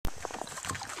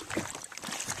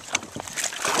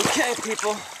Okay,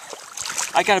 people,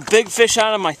 I got a big fish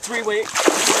out of my 3-weight.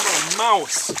 A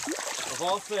mouse, of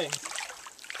all things.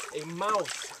 A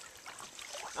mouse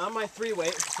on my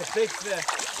 3-weight. It's a big fish.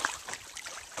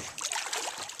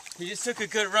 He just took a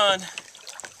good run.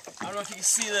 I don't know if you can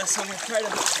see this. I'm going to try to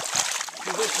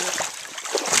position it.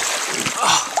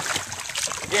 Oh,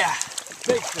 yeah,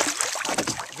 big fish.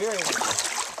 Very nice.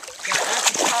 Got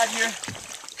active cod here.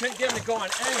 Couldn't get him to go on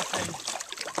anything.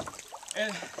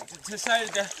 And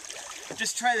decided to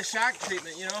just try the shock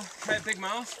treatment, you know, try a big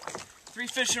mouth. 3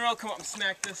 fish in a row come up and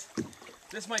smack this.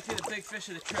 This might be the big fish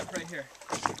of the trip right here.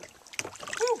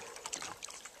 Woo!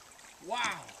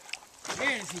 Wow!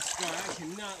 Man, is he strong. I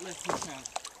cannot lift his head.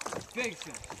 Big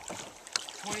fish.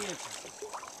 20 inches.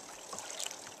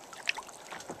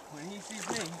 When he sees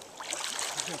me,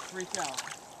 he's gonna freak out.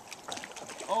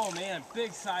 Oh man,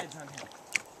 big sides on him.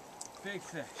 Big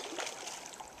fish.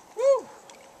 Woo!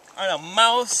 On a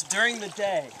mouse during the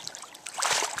day.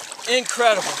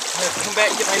 Incredible. I'm gonna come back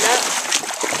and get my net.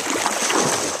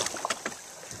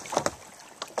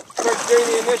 First, during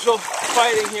the initial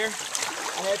fighting here,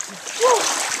 I had to, woo!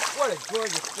 What a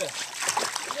gorgeous fish.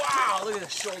 Wow, look at the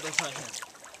shoulders on him.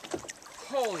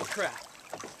 Holy crap.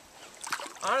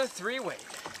 On a 3-weight.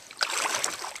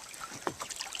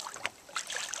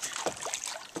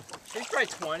 He's probably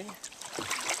 20.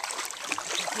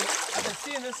 I've been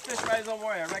seeing this fish rise all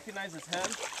morning. I recognize his head.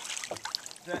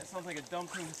 That sounds like a dumb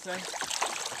thing to say.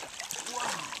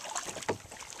 Wow.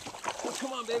 Oh,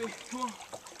 come on, baby. Come on.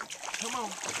 Come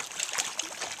on.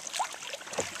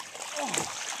 Oh.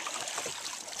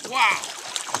 Wow.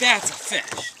 That's a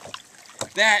fish.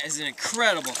 That is an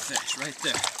incredible fish right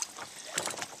there.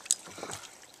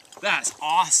 That's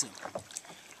awesome.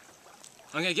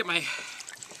 I'm going to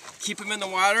keep him in the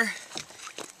water.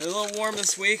 They're a little warm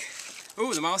this week.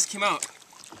 Ooh, the mouse came out.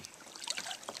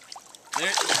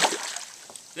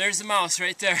 There's the mouse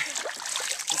right there.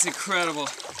 That's incredible.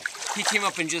 He came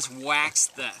up and just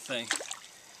waxed that thing.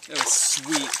 That was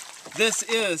sweet. This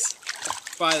is,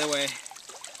 by the way,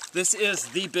 this is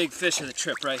the big fish of the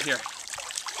trip right here.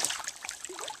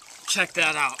 Check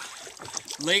that out.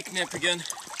 Lake Nipigon,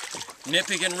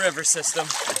 Nipigon River system.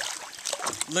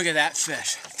 Look at that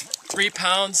fish. 3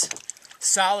 pounds,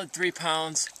 solid 3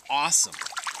 pounds, awesome.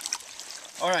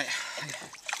 All right.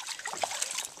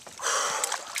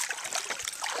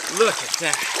 Look at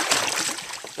that.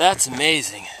 That's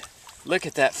amazing. Look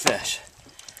at that fish.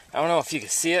 I don't know if you can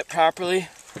see it properly.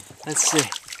 Let's see.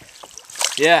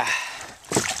 Yeah.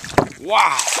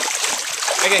 Wow.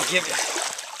 I gotta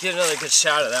give another good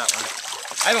shot of that one.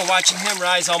 I've been watching him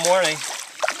rise all morning,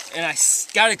 and I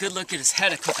got a good look at his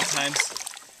head a couple times,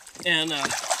 and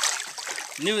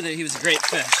knew that he was a great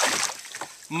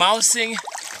fish. Mousing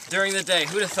during the day.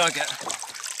 Who'd have thunk it?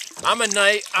 I'm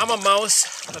a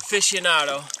mouse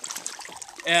aficionado,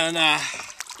 and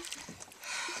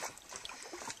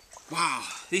wow,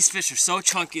 these fish are so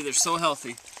chunky, they're so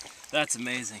healthy. That's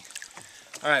amazing.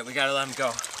 All right, we gotta let them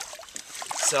go.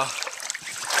 So,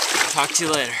 talk to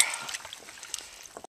you later.